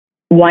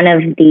one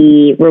of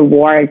the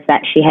rewards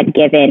that she had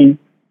given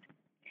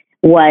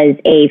was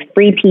a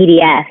free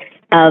PDF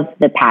of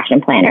the Passion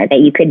Planner that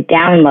you could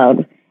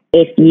download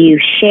if you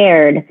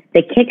shared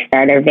the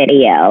Kickstarter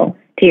video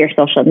to your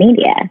social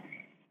media.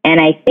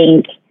 And I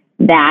think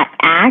that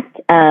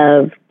act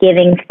of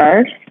giving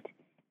first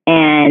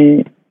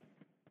and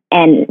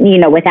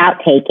without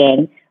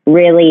taking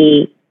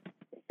really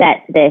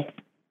set this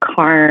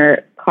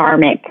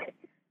karmic,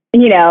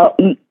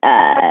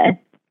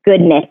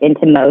 goodness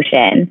into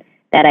motion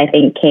that I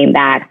think came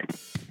back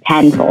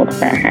tenfold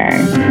for her.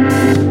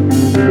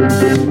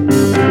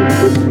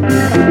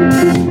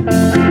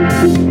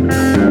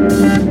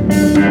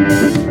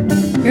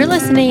 You're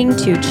listening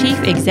to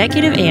Chief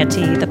Executive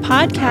Auntie, the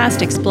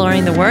podcast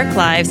exploring the work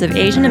lives of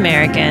Asian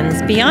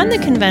Americans beyond the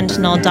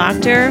conventional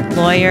doctor,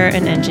 lawyer,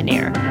 and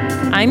engineer.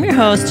 I'm your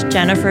host,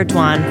 Jennifer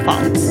Dwan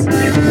Faltz.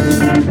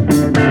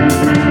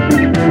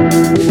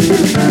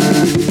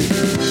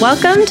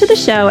 Welcome to the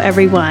show,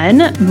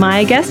 everyone.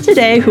 My guest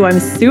today, who I'm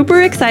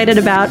super excited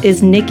about,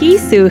 is Nikki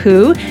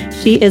Suhu.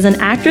 She is an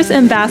actress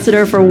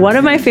ambassador for one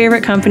of my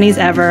favorite companies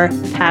ever,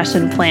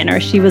 Passion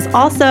Planner. She was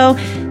also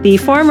the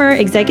former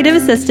executive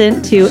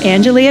assistant to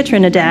Angelia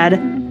Trinidad,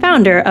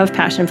 founder of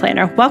Passion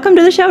Planner. Welcome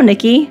to the show,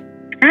 Nikki.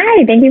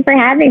 Hi, thank you for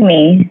having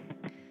me.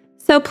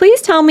 So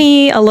please tell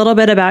me a little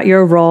bit about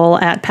your role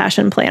at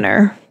Passion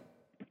Planner.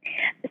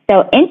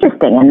 So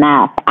interesting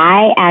enough,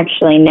 I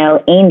actually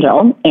know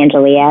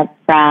Angelia,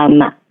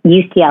 from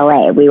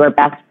UCLA. We were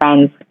best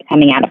friends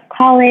coming out of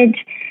college.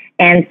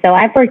 And so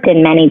I've worked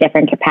in many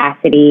different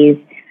capacities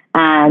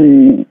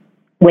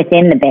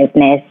within the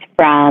business,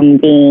 from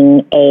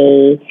being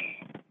a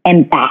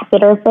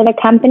ambassador for the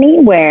company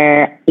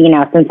where,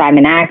 since I'm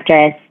an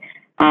actress,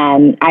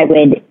 I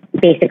would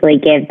basically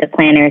give the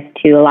planners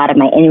to a lot of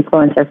my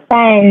influencer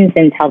friends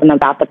and tell them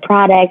about the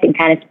product and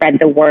kind of spread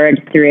the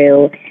word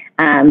through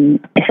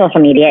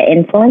social media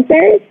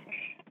influencers.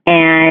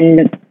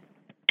 And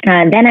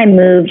then I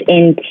moved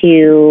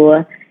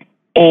into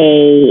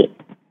a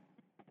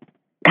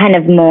kind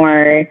of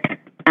more,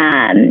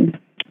 kind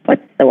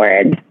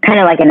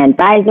of like an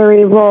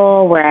advisory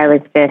role where I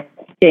was just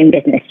doing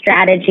business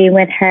strategy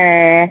with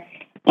her.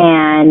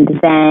 And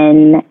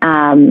then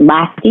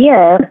last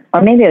year,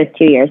 or maybe it was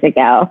 2 years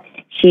ago,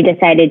 she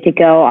decided to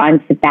go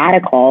on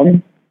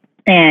sabbatical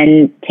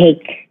and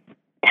take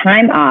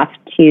time off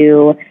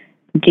to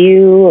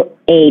do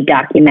a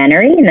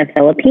documentary in the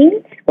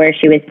Philippines where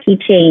she was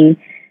teaching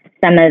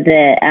some of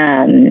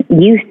the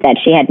youth that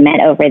she had met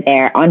over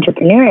there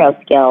entrepreneurial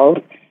skills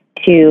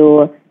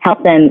to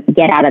help them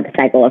get out of the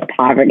cycle of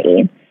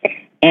poverty.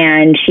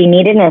 And she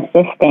needed an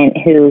assistant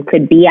who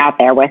could be out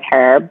there with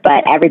her,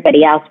 but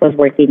everybody else was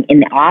working in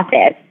the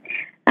office.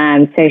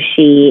 So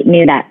she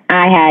knew that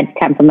I had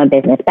come from a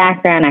business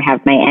background. I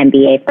have my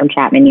MBA from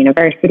Chapman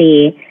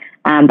University,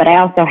 but I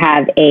also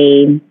have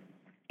a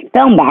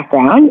film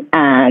background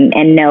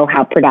and know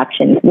how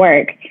productions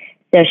work.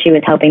 So she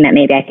was hoping that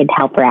maybe I could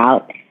help her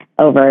out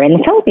over in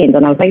the Philippines.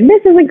 And I was like,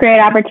 this is a great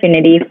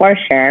opportunity for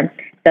sure.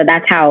 So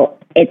that's how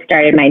it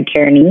started my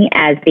journey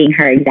as being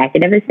her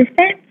executive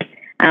assistant,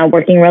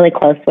 working really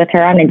close with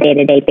her on a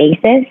day-to-day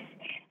basis.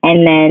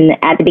 And then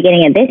at the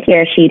beginning of this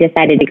year, she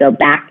decided to go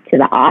back to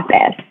the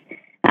office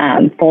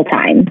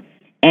full-time.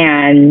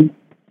 And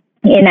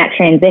in that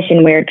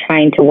transition, we were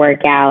trying to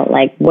work out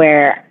like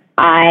where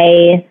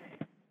I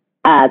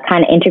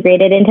kind of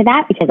integrated into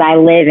that, because I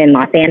live in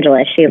Los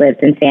Angeles. She lives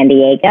in San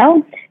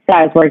Diego. So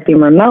I was working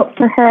remote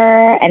for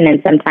her. And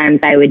then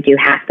sometimes I would do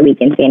half the week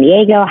in San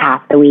Diego,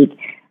 half the week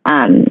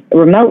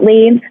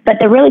remotely. But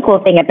the really cool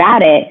thing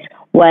about it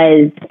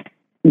was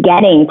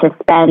getting to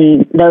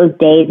spend those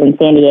days in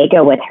San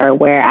Diego with her,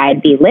 where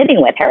I'd be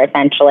living with her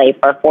essentially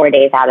for 4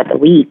 days out of the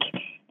week.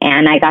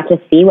 And I got to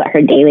see what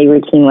her daily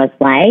routine was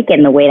like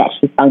and the way that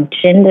she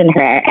functioned in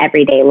her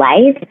everyday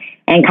life,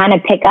 and kind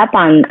of pick up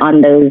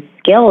on those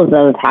skills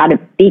of how to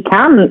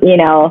become,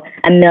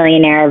 a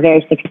millionaire, a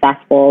very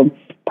successful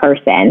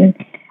person.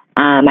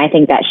 I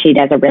think that she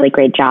does a really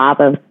great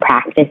job of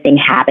practicing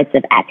habits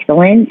of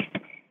excellence.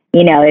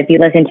 If you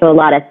listen to a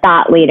lot of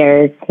thought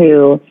leaders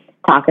who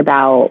talk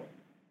about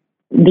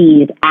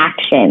these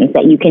actions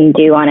that you can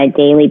do on a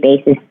daily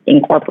basis,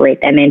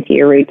 incorporate them into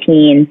your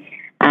routine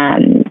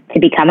to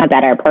become a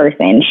better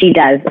person. She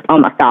does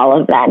almost all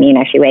of them.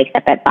 She wakes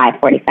up at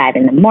 5:45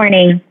 in the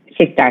morning.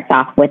 She starts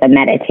off with a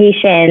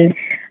meditation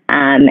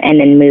and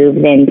then moves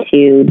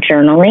into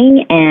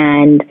journaling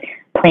and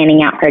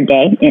planning out her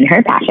day in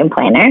her Passion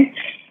Planner.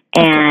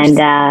 And,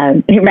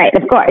 right,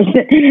 of course.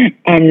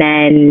 And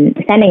then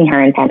sending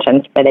her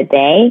intentions for the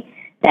day.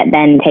 That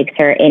then takes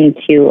her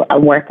into a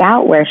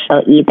workout where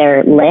she'll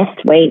either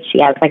lift weights.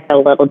 She has like a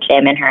little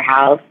gym in her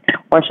house,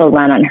 or she'll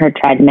run on her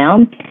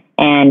treadmill.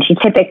 And she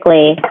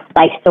typically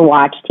likes to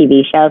watch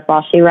TV shows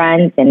while she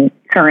runs. And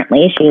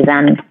currently she's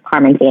on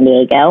Carmen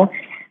Sandiego,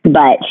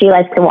 but she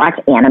likes to watch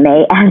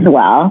anime as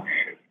well.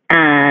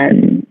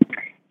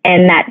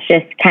 And that's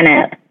just kind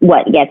of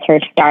what gets her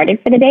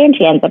started for the day. And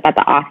she ends up at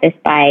the office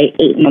by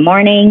 8 in the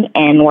morning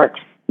and works,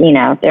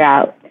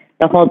 throughout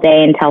the whole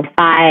day until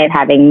 5,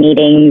 having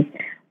meetings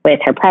with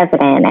her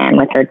president and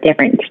with her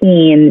different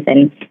teams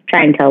and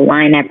trying to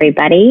align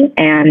everybody.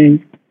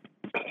 And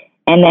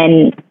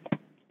then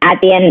at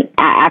the end,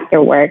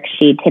 after work,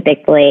 she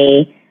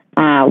typically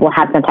will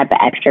have some type of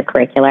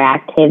extracurricular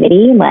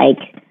activity, like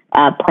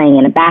playing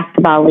in a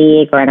basketball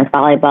league or in a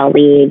volleyball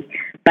league.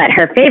 But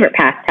her favorite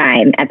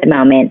pastime at the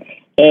moment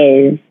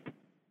is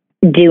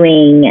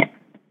doing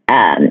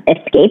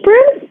escape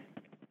rooms.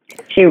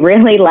 She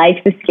really likes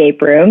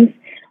escape rooms.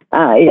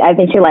 I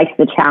think she likes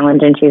the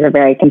challenge, and she's a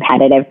very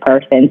competitive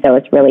person. So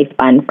it's really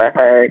fun for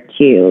her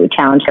to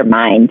challenge her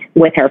mind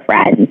with her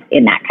friends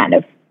in that kind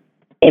of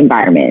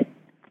environment.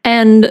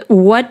 And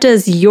what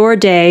does your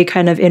day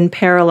kind of in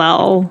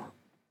parallel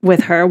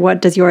with her?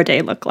 What does your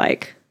day look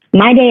like?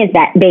 My day is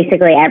that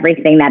basically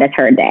everything that is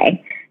her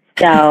day.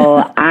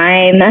 So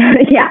I'm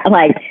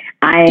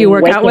Do you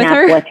work out with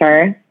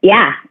her?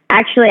 Yeah.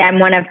 Actually, I'm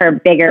one of her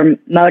bigger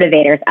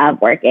motivators of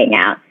working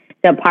out.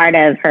 So part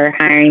of her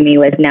hiring me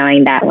was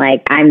knowing that,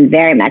 like, I'm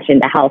very much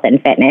into health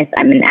and fitness.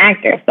 I'm an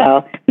actor,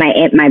 so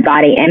my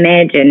body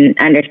image and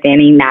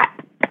understanding that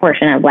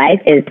portion of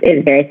life is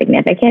very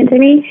significant to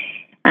me.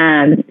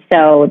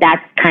 So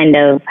that's kind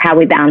of how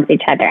we balance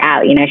each other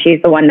out. You know,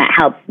 she's the one that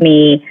helps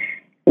me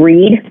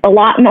read a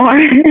lot more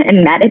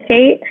and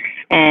meditate,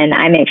 and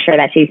I make sure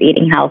that she's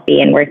eating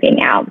healthy and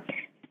working out.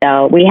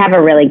 So we have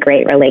a really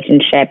great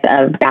relationship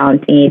of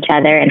balancing each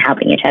other and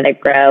helping each other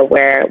grow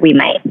where we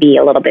might be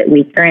a little bit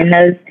weaker in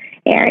those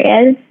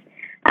areas.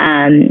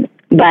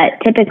 But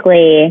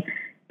typically,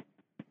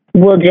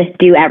 we'll just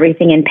do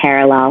everything in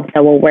parallel.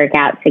 So we'll work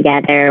out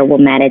together, we'll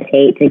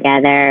meditate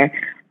together,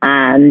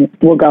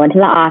 we'll go into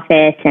the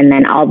office, and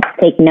then I'll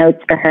take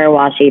notes for her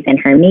while she's in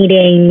her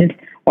meetings,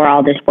 or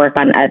I'll just work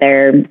on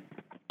other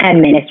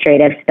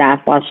administrative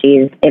stuff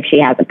if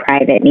she has a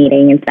private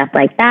meeting and stuff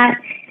like that.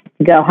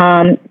 Go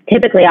home.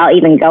 Typically, I'll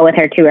even go with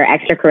her to her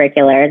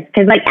extracurriculars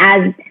because, like,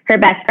 as her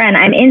best friend,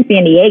 I'm in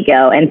San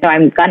Diego, and so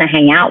I'm gonna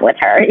hang out with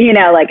her. You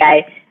know, like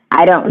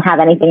I don't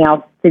have anything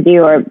else to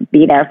do or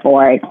be there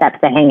for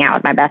except to hang out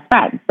with my best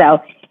friend.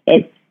 So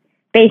it's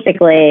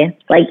basically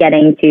like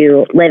getting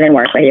to live and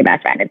work with your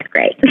best friend. It's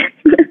great.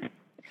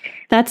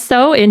 That's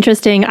so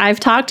interesting. I've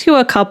talked to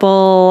a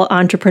couple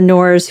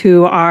entrepreneurs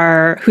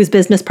whose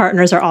business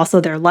partners are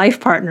also their life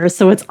partners.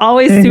 So it's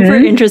always super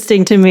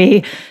interesting to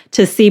me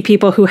to see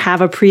people who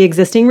have a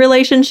pre-existing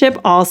relationship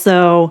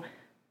also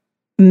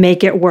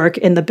make it work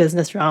in the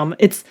business realm.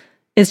 It's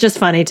just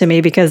funny to me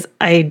because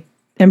I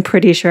am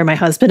pretty sure my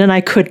husband and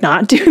I could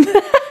not do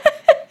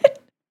that.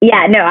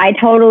 Yeah, no, I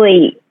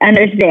totally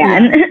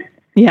understand.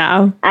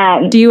 Yeah.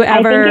 Do you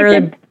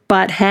ever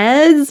butt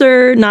heads,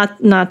 or not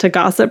to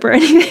gossip or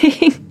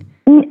anything?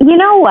 You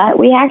know what?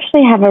 We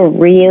actually have a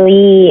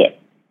really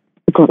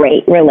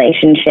great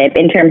relationship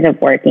in terms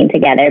of working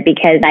together,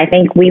 because I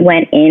think we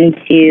went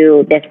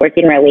into this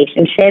working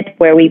relationship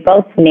where we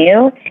both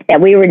knew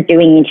that we were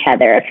doing each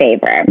other a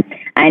favor.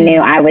 I knew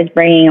I was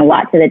bringing a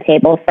lot to the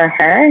table for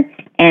her,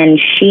 and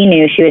she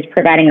knew she was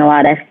providing a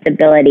lot of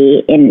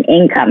stability in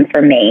income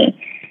for me.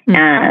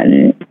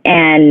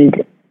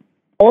 And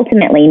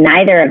ultimately,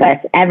 neither of us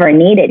ever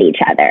needed each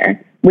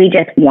other. We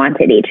just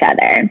wanted each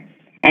other.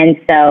 And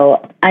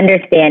so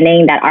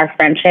understanding that our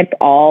friendship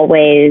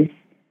always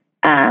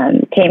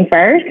came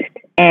first,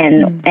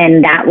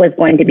 and that was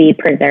going to be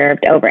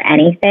preserved over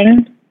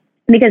anything,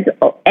 because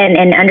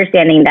and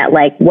understanding that,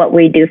 like, what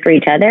we do for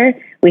each other,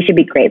 we should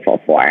be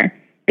grateful for,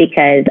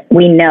 because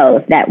we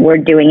know that we're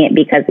doing it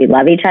because we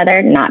love each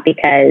other, not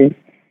because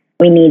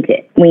we need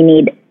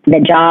the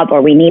job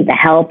or we need the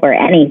help or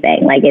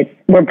anything. Like,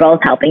 we're both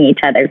helping each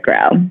other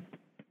grow.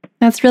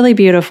 That's really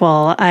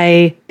beautiful.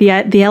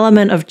 The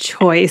element of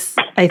choice,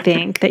 I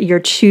think, that you're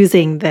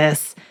choosing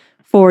this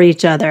for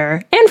each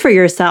other and for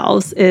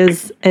yourselves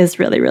is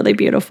really, really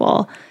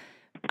beautiful.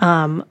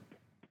 And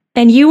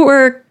you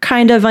were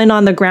kind of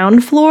on the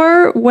ground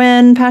floor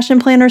when Passion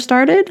Planner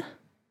started?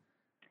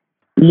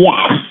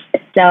 Yes.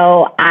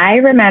 So I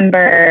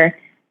remember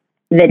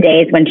the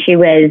days when she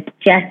was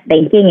just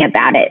thinking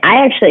about it.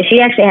 She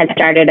actually had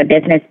started a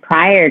business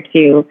prior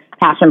to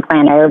Passion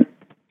Planner,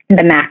 the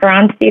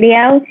Macaron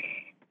Studio,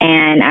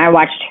 and I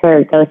watched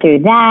her go through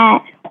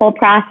that whole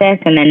process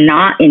and then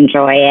not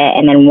enjoy it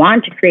and then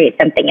want to create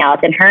something else.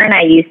 And her and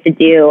I used to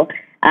do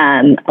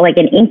like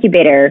an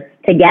incubator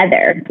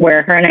together,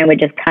 where her and I would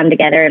just come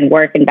together and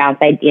work and bounce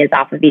ideas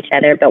off of each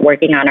other, but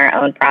working on our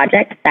own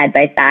projects side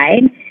by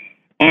side.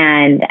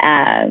 And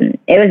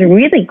it was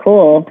really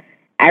cool.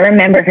 I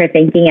remember her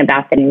thinking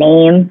about the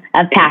name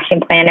of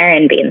Passion Planner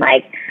and being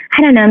like,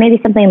 I don't know, maybe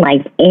something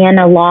like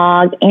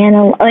analog, you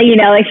know,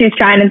 like she's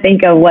trying to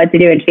think of what to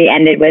do, and she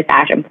ended with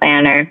Passion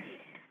Planner.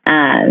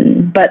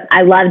 But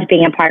I loved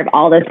being a part of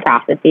all those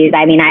processes.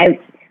 I mean,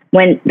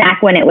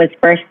 back when it was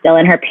first still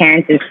in her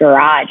parents'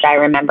 garage, I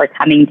remember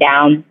coming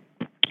down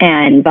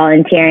and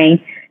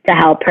volunteering to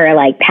help her,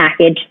 like,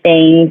 package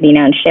things, you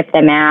know, and ship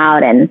them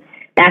out. And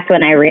that's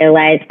when I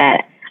realized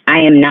that I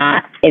am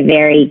not a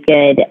very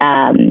good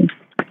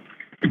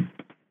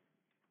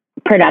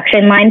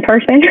production line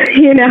person.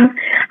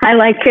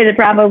 I could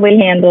probably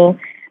handle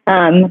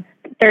 30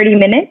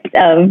 minutes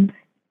of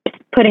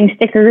putting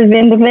stickers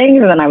into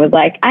things, and then I was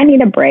like, I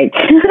need a break.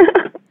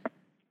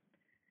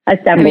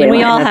 Assembly.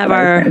 We all have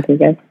our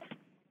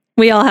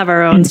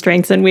own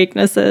strengths and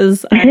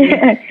weaknesses.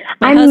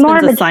 I'm more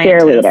of a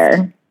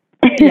cheerleader.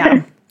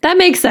 Yeah, that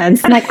makes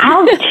sense. I'm like,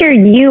 I'll cheer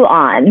you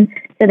on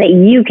so that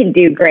you can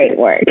do great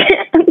work.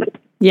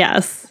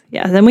 Yes.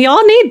 And we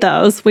all need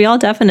those. We all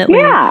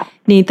definitely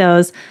need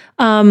those.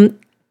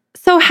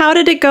 So how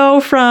did it go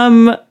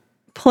from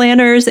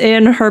planners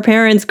in her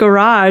parents'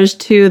 garage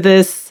to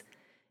this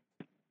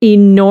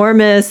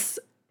enormous,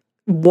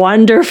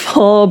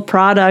 wonderful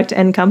product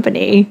and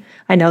company?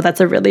 I know that's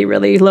a really,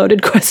 really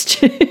loaded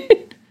question.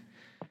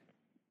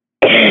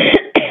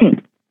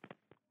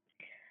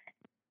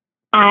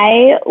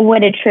 I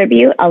would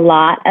attribute a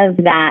lot of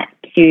that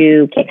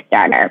to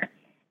Kickstarter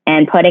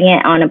and putting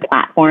it on a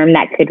platform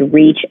that could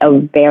reach a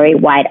very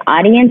wide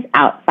audience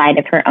outside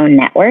of her own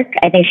network.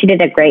 I think she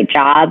did a great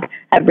job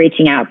of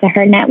reaching out to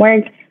her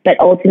network, but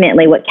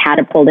ultimately what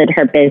catapulted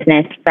her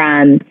business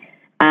from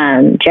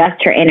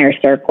just her inner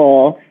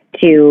circle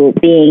to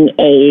being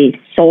a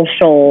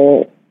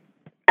social,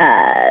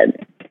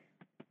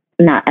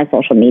 not a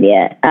social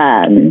media,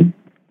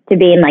 to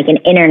being like an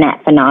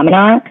internet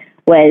phenomenon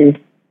was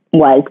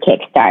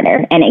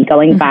Kickstarter, and it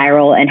going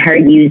viral, and her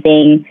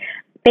using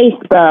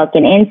Facebook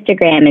and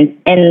Instagram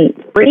and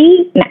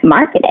free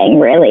marketing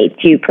really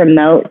to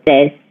promote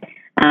this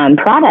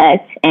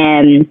product,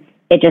 and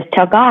it just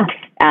took off.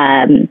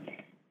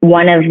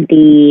 One of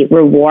the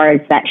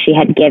rewards that she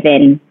had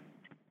given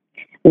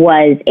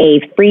was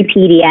a free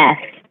PDF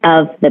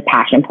of the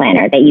Passion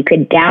Planner that you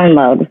could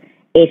download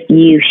if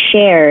you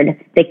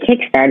shared the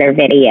Kickstarter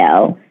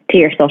video to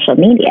your social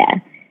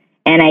media.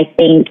 And I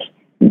think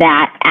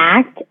that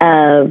act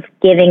of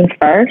giving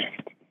first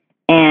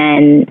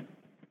and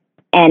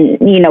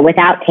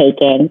without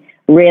taking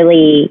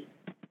really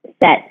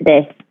set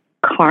this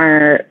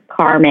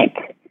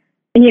karmic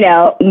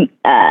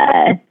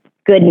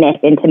goodness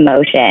into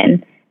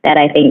motion that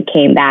I think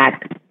came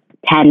back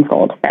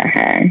tenfold for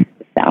her.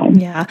 So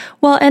yeah,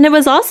 well, and it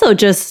was also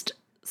just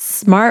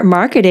smart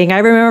marketing. I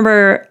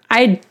remember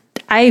I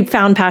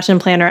found Passion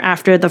Planner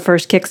after the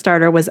first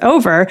Kickstarter was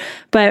over,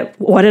 but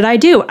what did I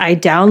do? I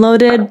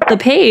downloaded the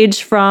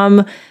page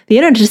from the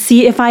internet to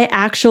see if I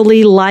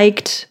actually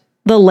liked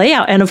the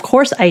layout. And of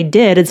course I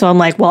did. And so I'm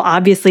like, well,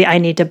 obviously I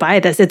need to buy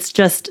this. It's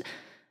just,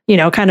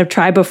 kind of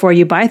try before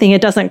you buy thing.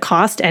 It doesn't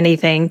cost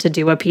anything to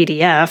do a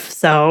PDF.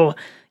 So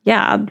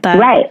yeah.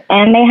 Right.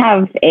 And they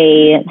have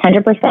a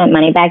 100%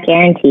 money back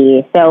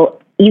guarantee.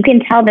 So you can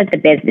tell that the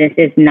business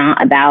is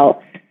not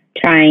about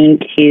trying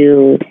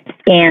to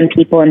scam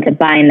people into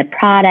buying the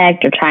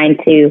product or trying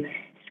to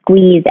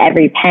squeeze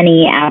every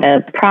penny out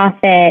of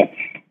profit.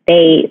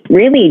 They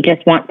really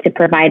just want to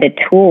provide a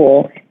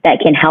tool that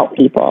can help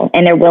people,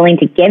 and they're willing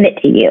to give it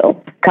to you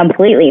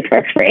completely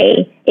for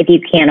free if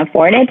you can't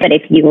afford it. But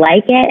if you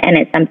like it and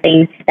it's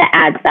something that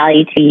adds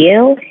value to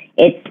you,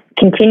 it's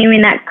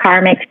continuing that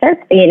karmic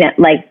circle,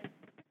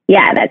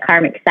 that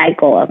karmic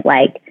cycle of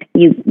like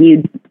you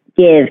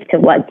give to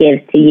what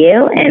gives to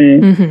you,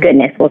 and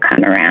goodness will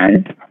come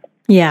around.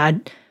 Yeah.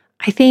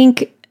 I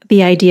think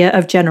the idea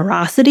of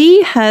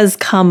generosity has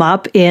come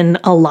up in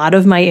a lot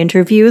of my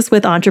interviews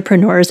with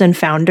entrepreneurs and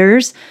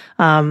founders,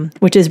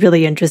 which is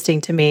really interesting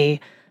to me.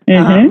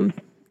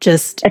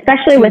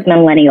 Especially with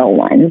millennial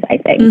ones, I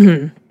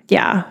think.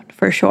 Yeah,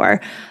 for sure.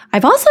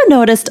 I've also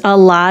noticed a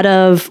lot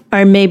of,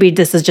 or maybe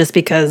this is just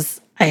because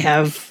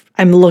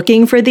I'm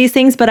looking for these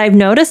things, but I've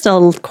noticed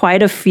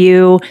quite a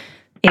few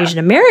Asian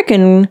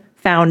American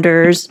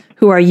founders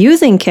who are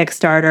using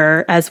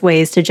Kickstarter as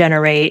ways to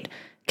generate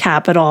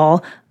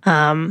capital.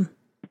 I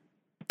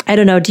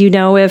don't know. Do you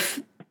know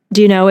if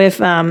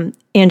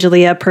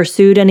Angelia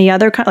pursued any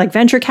other like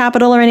venture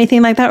capital or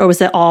anything like that, or was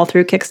it all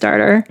through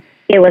Kickstarter?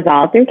 It was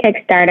all through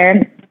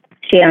Kickstarter.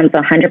 She owns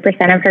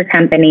 100% of her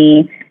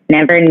company.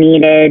 Never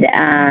needed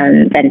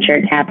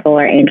venture capital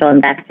or angel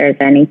investors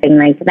or anything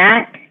like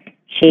that.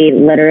 She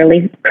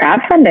literally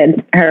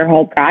crowdfunded her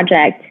whole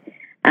project.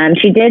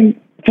 She did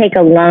take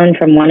a loan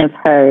from one of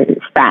her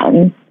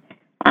friends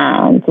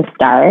to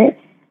start,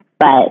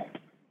 but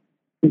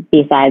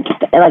besides,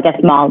 like a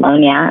small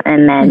loan, yeah.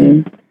 And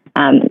then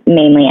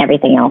mainly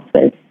everything else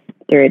was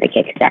through the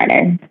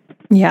Kickstarter.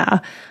 Yeah.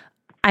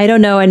 I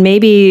don't know. And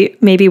maybe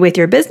with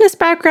your business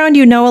background,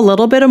 you know a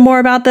little bit more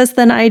about this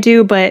than I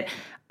do, but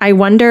I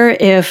wonder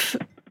if,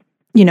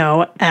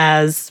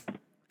 as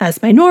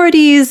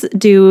minorities,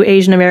 do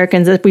Asian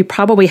Americans, we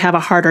probably have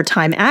a harder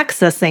time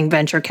accessing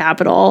venture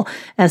capital.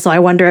 And so I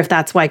wonder if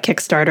that's why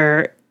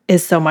Kickstarter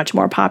is so much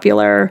more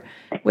popular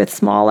with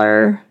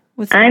smaller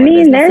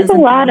there's a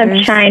lot of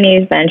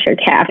Chinese venture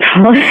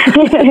capital.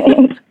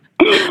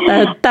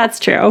 That's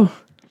true.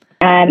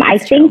 I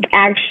think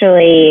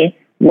actually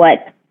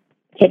what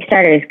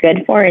Kickstarter is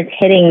good for is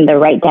hitting the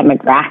right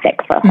demographic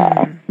for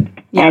her.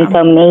 Yeah. And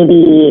so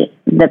maybe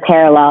the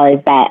parallel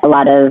is that a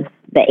lot of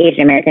the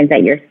Asian Americans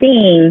that you're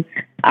seeing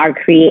are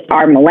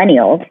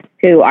millennials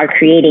who are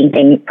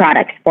creating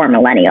products for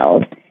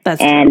millennials.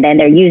 And then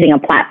they're using a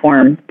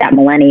platform that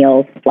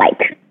millennials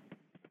like.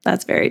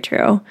 That's very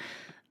true.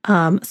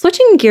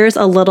 Switching gears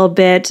a little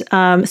bit.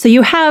 So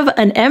you have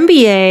an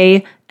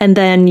MBA, and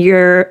then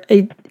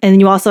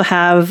you also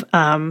have,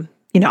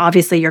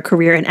 obviously your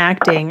career in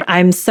acting.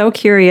 I'm so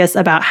curious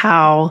about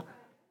how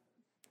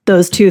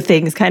those two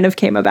things kind of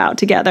came about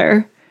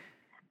together.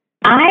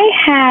 I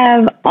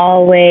have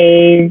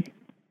always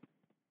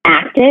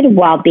acted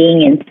while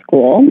being in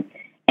school.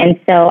 And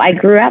so I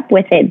grew up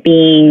with it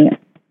being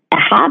a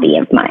hobby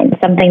of mine,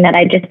 something that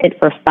I just did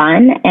for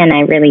fun and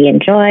I really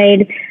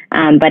enjoyed,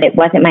 but it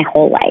wasn't my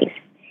whole life.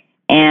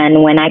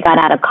 And when I got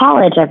out of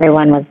college,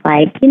 everyone was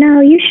like,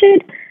 you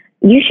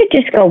should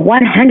just go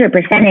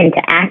 100%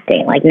 into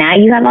acting. Like, now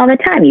you have all the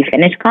time. You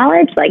finished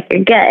college, like,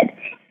 you're good.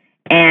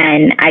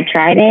 And I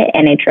tried it,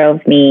 and it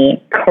drove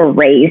me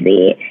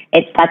crazy.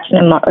 It's such an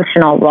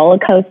emotional roller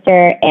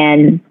coaster.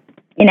 And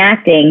in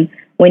acting,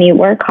 when you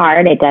work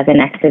hard, it doesn't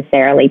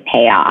necessarily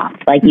pay off.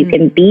 Like, you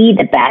can be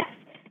the best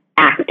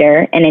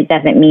actor, and it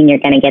doesn't mean you're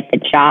going to get the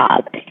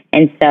job.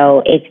 And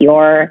so if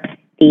you're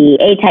the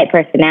A-type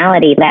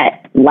personality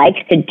that likes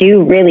to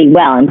do really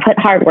well and put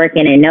hard work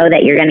in and know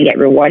that you're going to get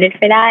rewarded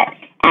for that,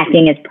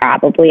 acting is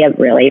probably a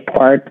really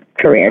poor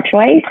career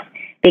choice,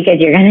 because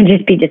you're going to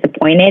just be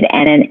disappointed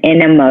and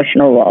an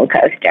emotional roller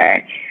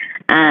coaster.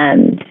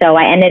 So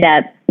I ended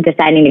up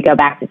deciding to go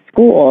back to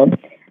school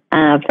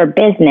for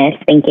business,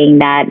 thinking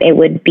that it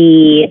would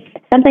be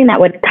something that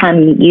would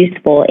come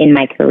useful in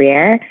my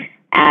career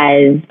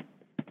as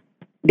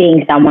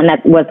being someone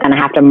that was going to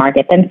have to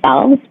market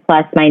themselves.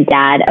 Plus, my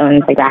dad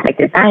owns a graphic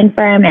design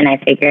firm, and I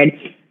figured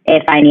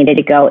if I needed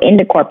to go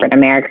into corporate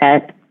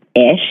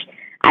America-ish,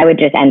 I would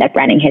just end up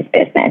running his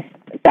business.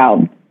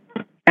 So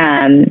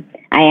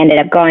I ended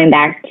up going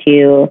back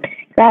to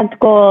grad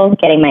school,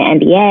 getting my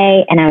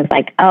MBA, and I was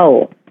like,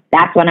 oh,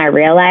 that's when I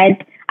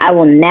realized I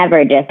will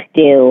never just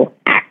do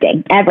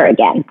acting ever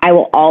again. I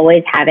will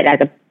always have it as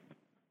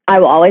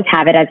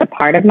a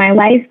part of my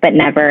life, but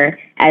never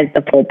as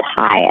the full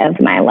pie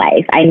of my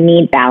life. I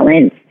need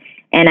balance.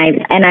 And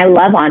I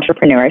love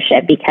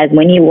entrepreneurship, because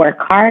when you work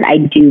hard, I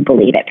do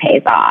believe it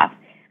pays off.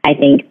 I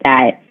think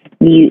that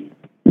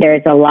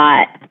there's a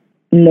lot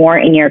more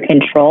in your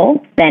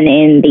control than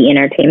in the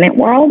entertainment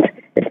world,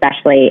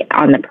 especially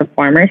on the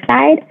performer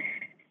side.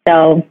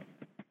 So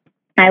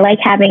I like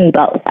having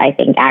both. I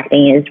think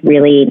acting is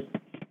really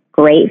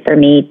great for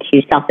me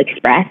to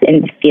self-express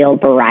and feel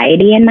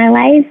variety in my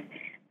life.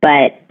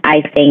 But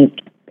I think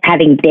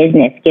having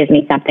business gives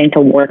me something to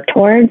work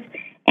towards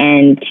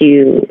and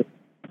to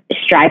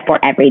strive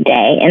for every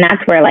day. And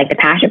that's where like the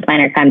Passion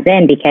Planner comes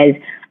in, because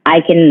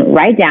I can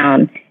write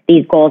down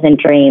these goals and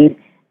dreams,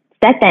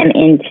 set them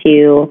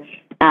into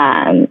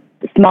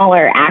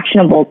smaller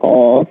actionable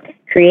goals,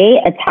 create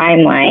a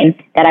timeline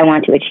that I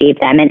want to achieve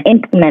them, and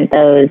implement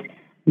those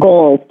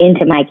goals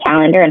into my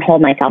calendar and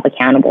hold myself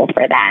accountable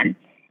for them.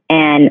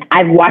 And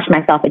I've watched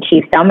myself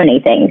achieve so many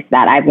things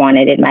that I've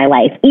wanted in my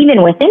life,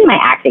 even within my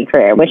acting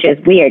career, which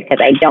is weird because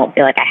I don't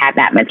feel like I have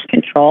that much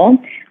control.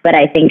 But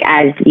I think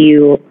as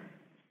you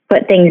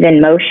put things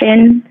in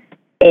motion,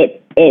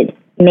 it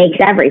makes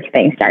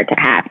everything start to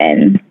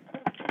happen.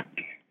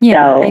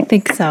 Yeah, I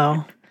think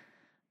so.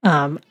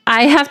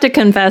 I have to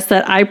confess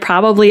that I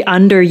probably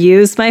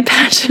underuse my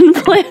Passion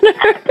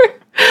Planner.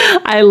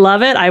 I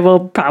love it. I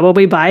will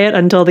probably buy it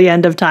until the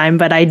end of time,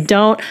 but I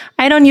don't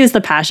use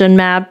the passion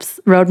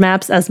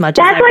roadmaps as much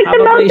as I probably should. That's like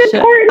the most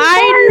important part.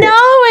 I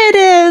know it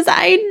is.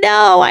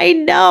 I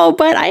know,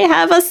 but I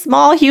have a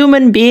small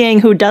human being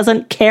who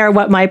doesn't care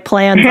what my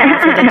plans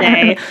are for the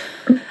day.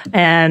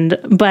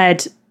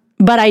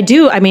 But I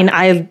do. I mean,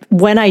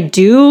 when I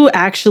do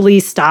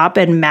actually stop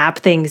and map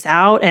things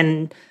out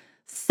and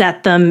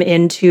set them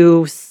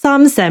into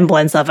some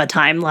semblance of a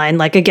timeline.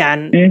 Like,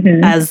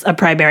 again, as a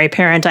primary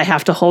parent, I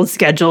have to hold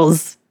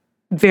schedules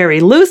very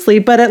loosely,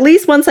 but at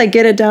least once I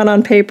get it down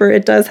on paper,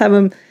 it does have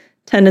a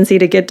tendency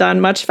to get done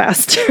much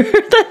faster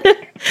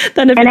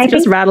than if it's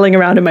just rattling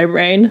around in my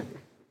brain.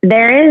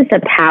 There is a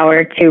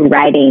power to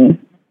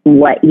writing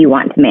what you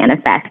want to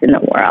manifest in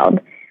the world.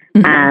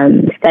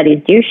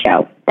 Studies do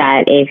show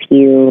that if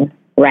you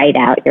write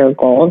out your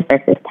goals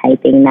versus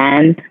typing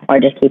them or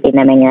just keeping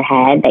them in your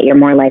head, that you're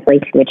more likely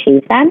to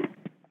achieve them.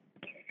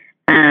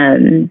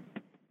 And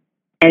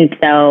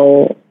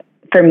so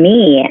for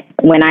me,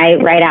 when I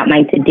write out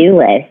my to-do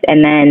list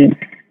and then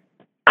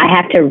I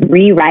have to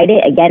rewrite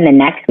it again the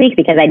next week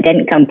because I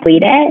didn't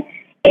complete it,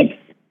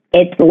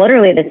 it's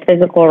literally this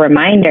physical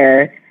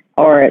reminder,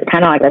 or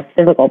kind of like a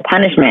physical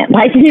punishment.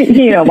 Like,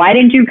 why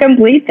didn't you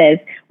complete this?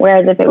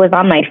 Whereas if it was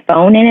on my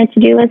phone in a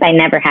to-do list, I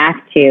never have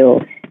to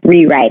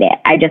rewrite it.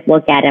 I just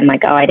look at it and I'm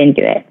like, oh, I didn't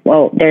do it.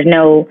 Well, there's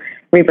no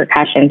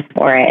repercussions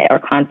for it or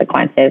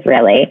consequences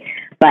really.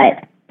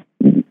 But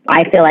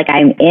I feel like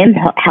I am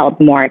held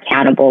more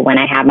accountable when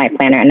I have my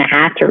planner and I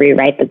have to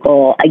rewrite the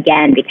goal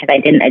again because I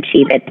didn't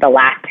achieve it the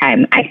last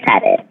time I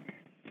set it.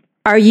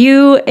 Are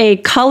you a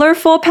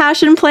colorful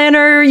passion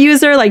planner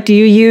user? Like, do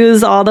you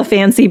use all the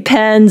fancy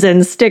pens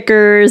and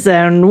stickers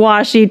and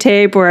washi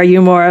tape, or are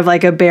you more of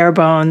like a bare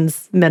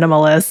bones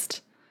minimalist?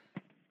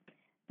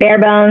 Bare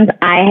bones,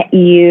 I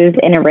use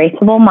an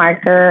erasable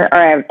marker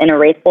or an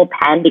erasable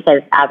pen because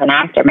as an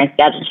actor, my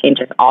schedule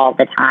changes all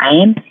the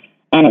time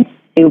and it's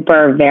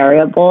super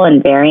variable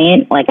and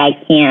variant. Like I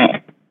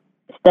can't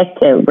stick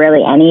to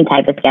really any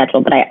type of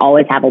schedule, but I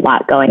always have a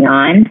lot going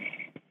on.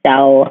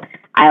 So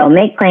I'll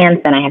make plans,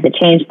 then I have to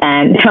change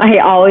them. So I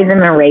always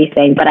am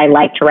erasing, but I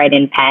like to write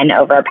in pen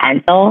over a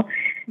pencil.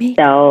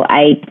 So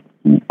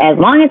as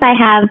long as I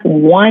have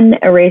one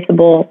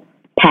erasable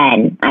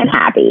pen, I'm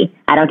happy.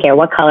 I don't care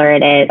what color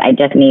it is. I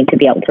just need to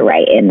be able to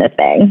write in the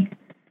thing.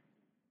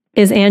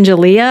 Is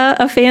Angelia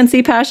a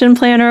fancy passion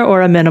planner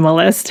or a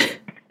minimalist?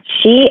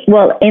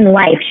 Well, in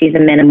life, she's a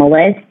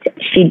minimalist.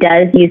 She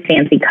does use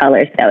fancy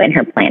colors, though, in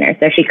her planner.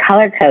 So she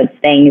color codes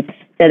things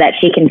so that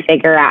she can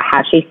figure out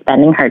how she's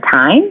spending her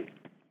time.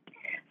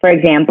 For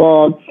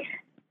example,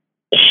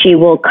 she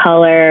will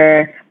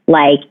color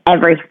like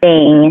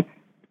everything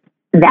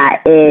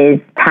that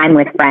is time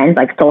with friends,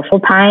 like social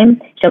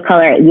time. She'll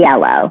color it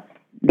yellow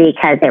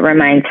because it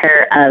reminds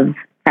her of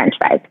French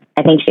fries.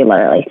 I think she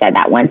literally said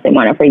that once in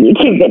one of her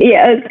YouTube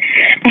videos.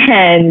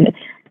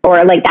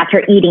 Or like that's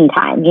her eating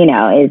time,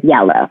 is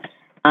yellow.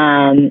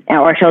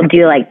 Or she'll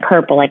do like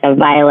purple, like a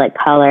violet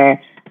color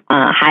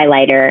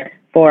highlighter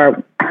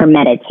for her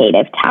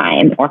meditative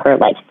time or her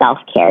like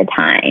self-care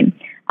time.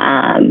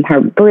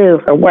 Her blue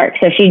for work.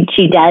 So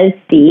she does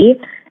see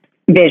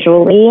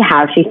visually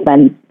how she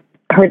spends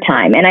her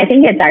time. And I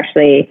think it's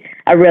actually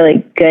a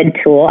really good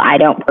tool. I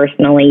don't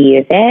personally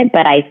use it,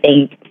 but I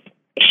think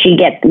she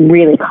gets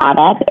really caught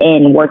up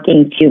in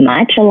working too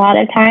much a lot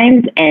of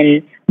times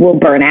and will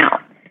burn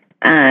out.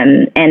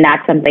 And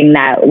that's something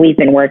that we've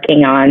been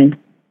working on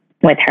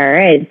with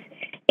her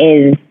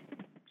is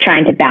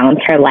trying to balance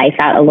her life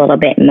out a little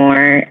bit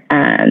more,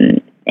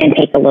 and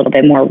take a little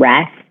bit more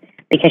rest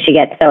because she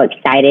gets so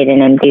excited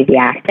and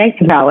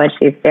enthusiastic about what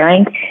she's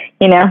doing,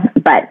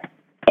 but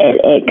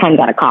it comes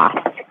at a cost.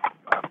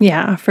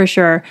 Yeah, for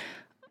sure.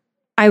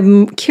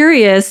 I'm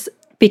curious,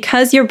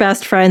 because you're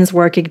best friends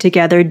working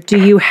together, do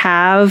you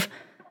have,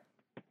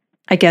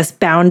 I guess,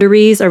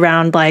 boundaries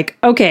around like,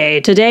 okay,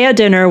 today at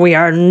dinner, we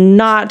are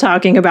not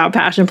talking about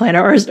Passion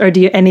Planner or do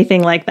you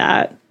anything like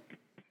that?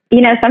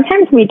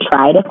 Sometimes we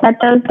try to set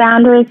those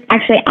boundaries.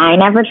 Actually, I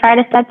never try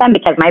to set them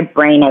because my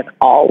brain is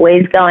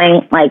always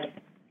going. Like,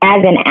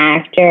 as an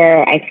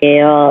actor, I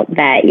feel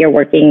that you're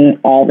working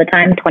all the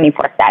time,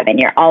 24/7.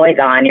 You're always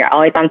on. You're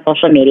always on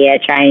social media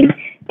trying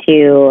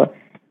to,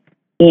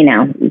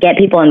 get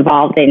people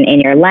involved in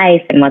your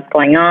life and what's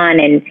going on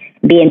and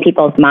be in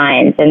people's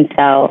minds. And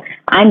so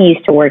I'm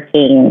used to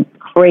working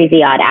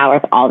crazy odd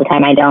hours all the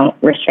time. I don't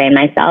restrain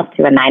myself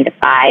to a 9 to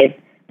 5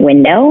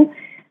 window.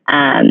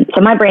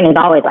 So my brain is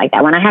always like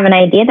that. When I have an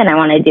idea, then I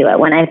want to do it.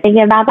 When I think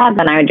about that,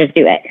 then I would just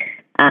do it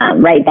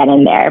right then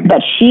and there.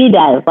 But she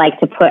does like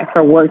to put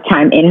her work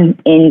time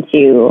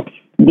into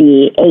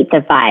the 8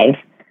 to 5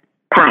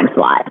 time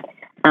slot.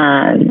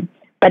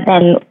 But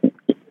then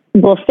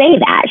we'll say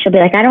that. She'll be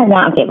like,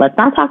 let's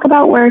not talk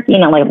about work.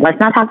 Let's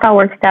not talk about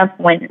work stuff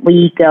when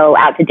we go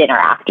out to dinner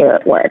after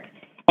work.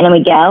 And then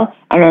we go,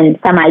 and then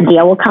some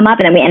idea will come up,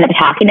 and then we end up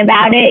talking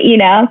about it,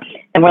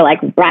 and we're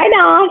like, right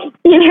off,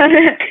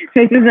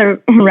 this is a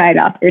right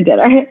off your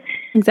dinner.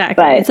 Exactly.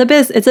 But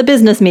it's a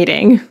business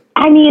meeting.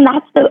 I mean,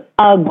 that's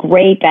a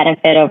great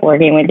benefit of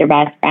working with your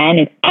best friend.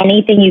 Is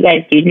anything you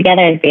guys do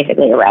together is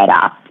basically a write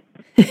off.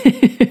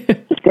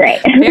 It's great.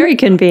 Very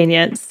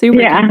convenient.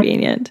 Super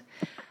convenient.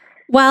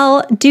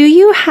 Well, do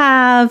you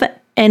have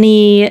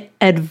any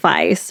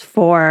advice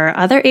for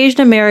other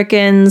Asian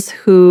Americans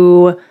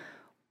who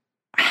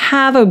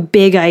have a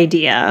big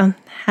idea,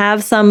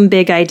 have some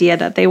big idea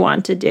that they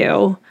want to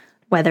do,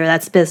 whether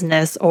that's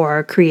business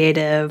or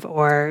creative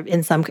or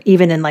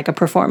even in like a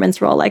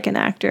performance role like an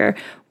actor?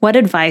 What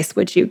advice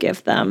would you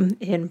give them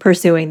in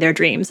pursuing their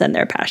dreams and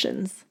their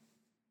passions?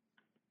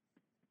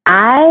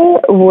 I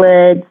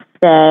would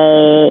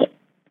say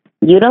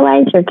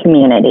utilize your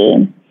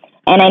community.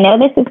 And I know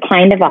this is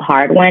kind of a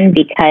hard one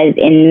because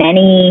in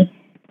many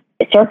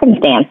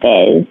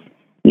circumstances,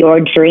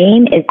 your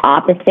dream is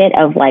opposite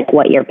of like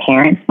what your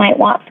parents might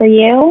want for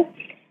you.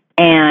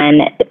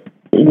 And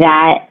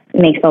that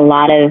makes a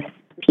lot of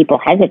people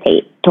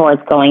hesitate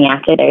towards going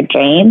after their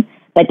dream.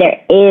 But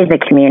there is a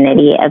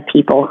community of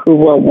people who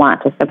will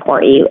want to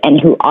support you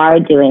and who are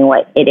doing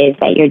what it is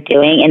that you're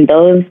doing. And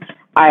those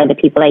are the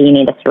people that you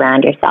need to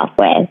surround yourself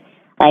with.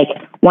 Like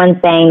one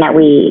saying that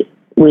we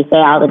say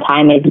all the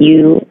time is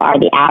you are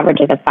the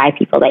average of the 5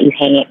 people that you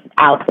hang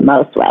out the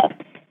most with.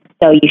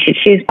 So you should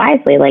choose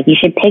wisely. Like you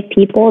should pick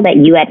people that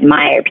you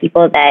admire,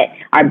 people that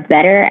are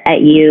better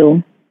at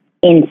you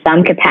in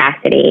some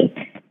capacity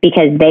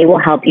because they will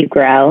help you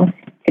grow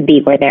to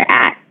be where they're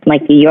at.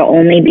 Like you'll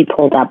only be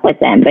pulled up with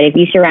them. But if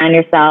you surround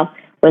yourself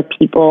with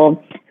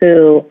people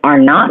who are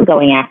not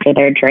going after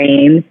their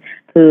dreams,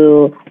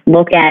 who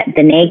look at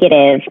the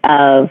negative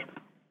of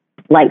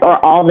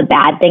or all the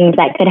bad things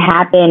that could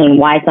happen and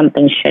why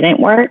something shouldn't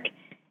work,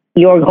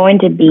 you're going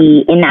to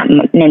be in that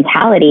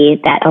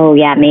mentality that, oh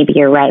yeah, maybe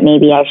you're right.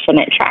 Maybe I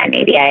shouldn't try.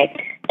 Maybe I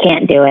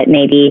can't do it.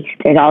 Maybe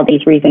there's all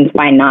these reasons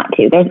why not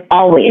to. There's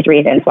always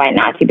reasons why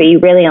not to, but you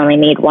really only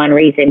need one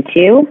reason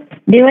to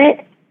do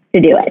it,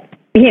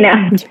 you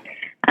know?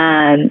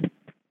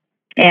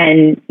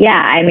 And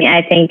yeah, I mean,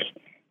 I think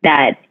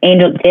that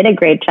Angel did a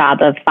great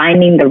job of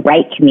finding the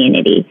right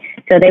community.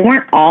 So they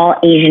weren't all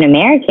Asian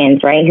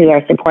Americans, right, who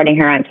are supporting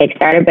her on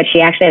Kickstarter, but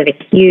she actually has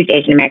a huge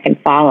Asian American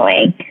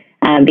following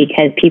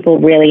because people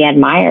really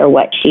admire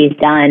what she's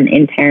done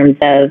in terms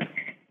of,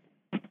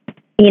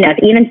 you know,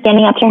 even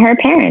standing up to her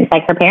parents.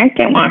 Like, her parents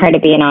didn't want her to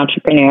be an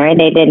entrepreneur.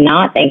 They did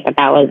not think that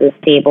that was a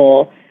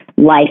stable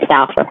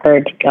lifestyle for her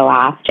to go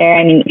after.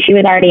 I mean, she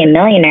was already a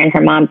millionaire, and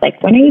her mom's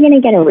like, when are you going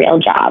to get a real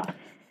job?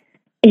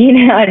 You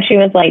know, and she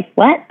was like,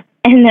 what?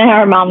 And then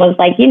her mom was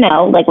like, you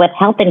know, like with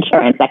health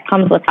insurance that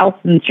comes with health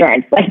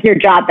insurance, like your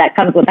job that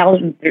comes with health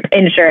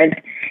insurance.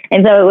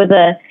 And so it was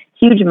a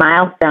huge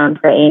milestone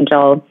for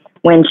Angel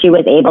when she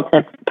was able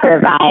to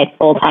provide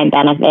full-time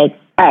benefits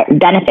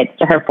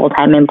to her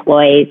full-time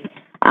employees,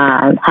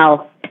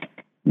 health,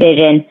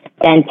 vision,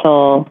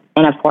 dental,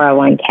 and a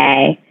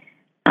 401k,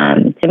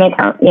 to make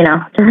her, you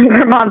know, to make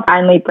her mom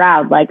finally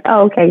proud. Like,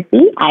 oh, okay,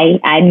 see,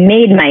 I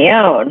made my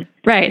own.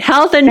 Right.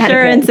 Health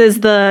insurance is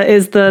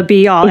the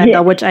be all end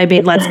all, which, I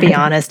mean, let's be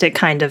honest, it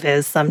kind of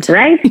is sometimes.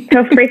 Right?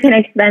 So freaking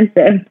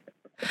expensive.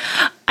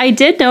 I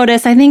did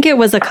notice, I think it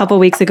was a couple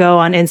weeks ago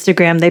on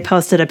Instagram, they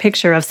posted a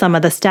picture of some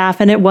of the staff,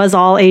 and it was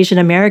all Asian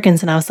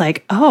Americans. And I was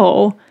like,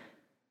 oh,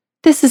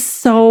 this is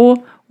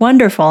so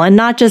wonderful. And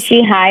not just...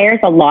 She hires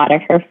a lot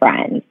of her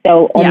friends.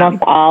 So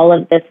almost all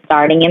of the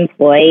starting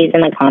employees in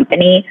the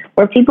company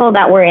were people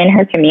that were in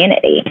her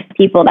community,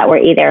 people that were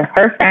either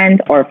her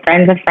friends or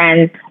friends of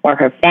friends or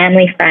her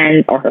family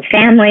friends or her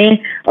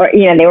family, or,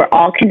 you know, they were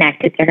all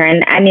connected to her.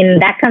 And I mean,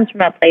 that comes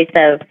from a place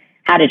of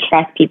how to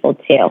trust people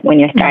too. When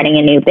you're starting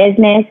a new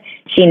business,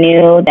 she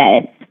knew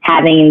that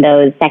having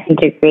those second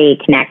degree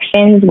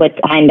connections would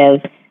kind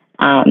of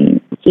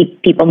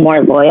keep people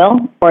more loyal,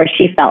 or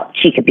she felt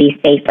she could be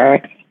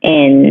safer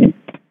in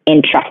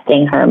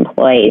trusting her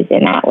employees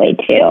in that way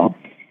too.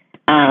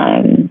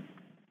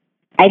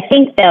 I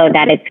think though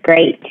that it's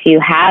great to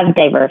have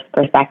diverse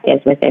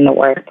perspectives within the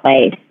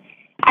workplace.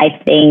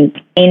 I think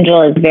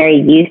Angel is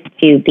very used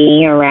to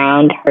being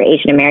around her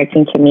Asian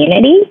American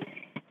community,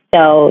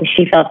 so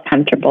she feels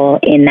comfortable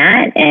in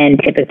that. And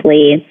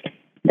typically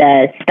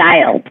the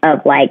style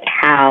of like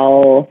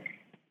how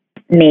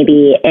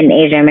maybe an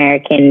Asian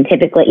American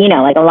typically, you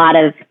know, like a lot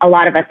of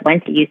us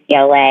went to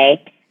UCLA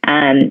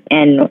and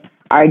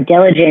are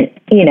diligent,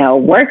 you know,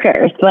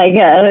 workers. Like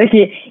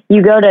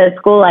you go to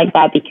school like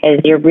that because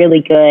you're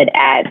really good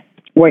at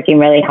working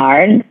really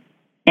hard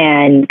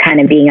and kind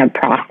of being a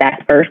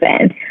process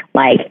person.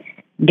 Like,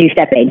 do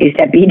step A, do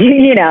step B,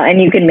 you know, and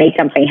you can make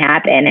something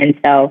happen. And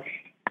so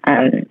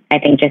I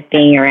think just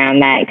being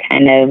around that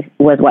kind of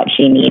was what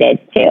she needed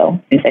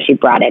too. And so she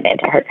brought it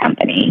into her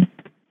company.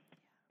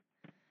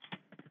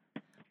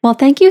 Well,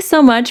 thank you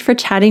so much for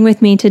chatting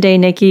with me today,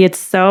 Nikki. It's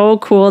so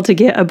cool to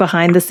get a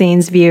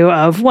behind-the-scenes view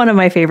of one of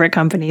my favorite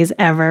companies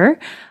ever.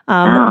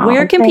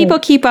 Where can people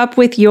keep up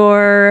with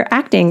your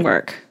acting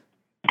work?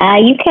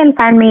 You can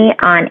find me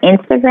on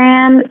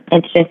Instagram.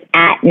 It's just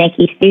at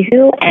Nikki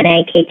Soho,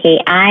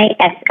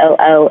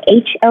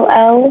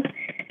 NAKKISOOHOO.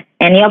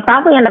 And you'll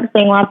probably end up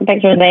seeing lots of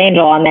pictures of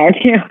Angel on there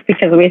too,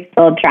 because we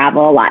still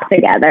travel a lot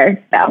together.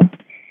 So,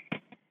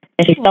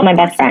 and she's still my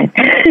best friend.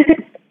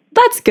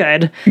 That's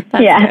good.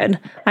 That's good.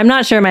 I'm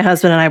not sure my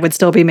husband and I would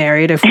still be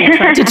married if we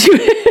tried to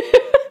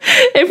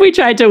if we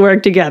tried to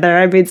work together.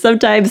 I mean,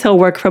 sometimes he'll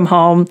work from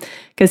home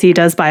because he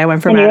does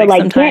bioinformatics. And you're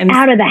like, sometimes. Get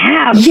out of the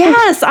house.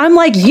 Yes, I'm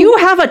like, you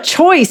have a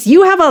choice.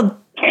 You have a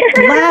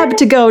lab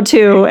to go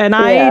to, and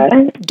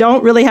I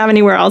don't really have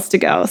anywhere else to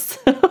go. So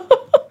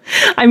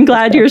I'm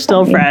glad you're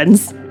still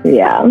friends.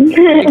 Yeah,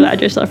 I'm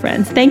glad you're still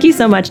friends. Thank you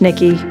so much,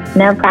 Nikki.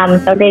 No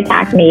problem. So great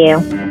talking to you.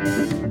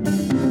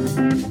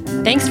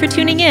 Thanks for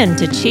tuning in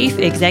to Chief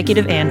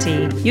Executive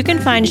Auntie. You can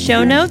find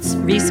show notes,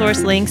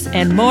 resource links,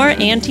 and more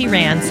Auntie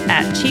rants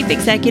at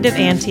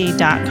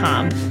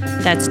chiefexecutiveauntie.com.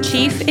 That's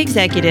Chief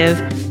Executive,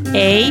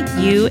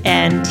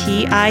 AUNTIE.com.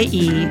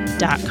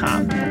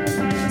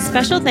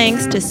 Special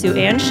thanks to Sue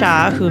Ann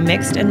Shaw, who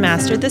mixed and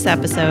mastered this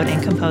episode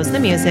and composed the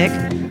music,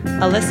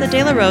 Alyssa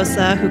De La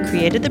Rosa, who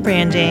created the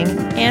branding,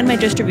 and my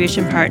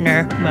distribution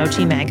partner,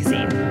 Mochi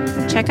Magazine.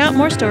 Check out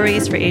more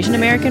stories for Asian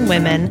American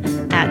women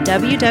at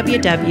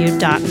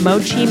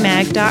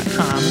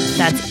www.mochimag.com.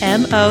 That's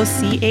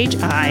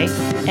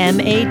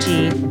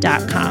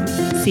MOCHIMAG.com.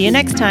 See you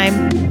next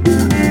time.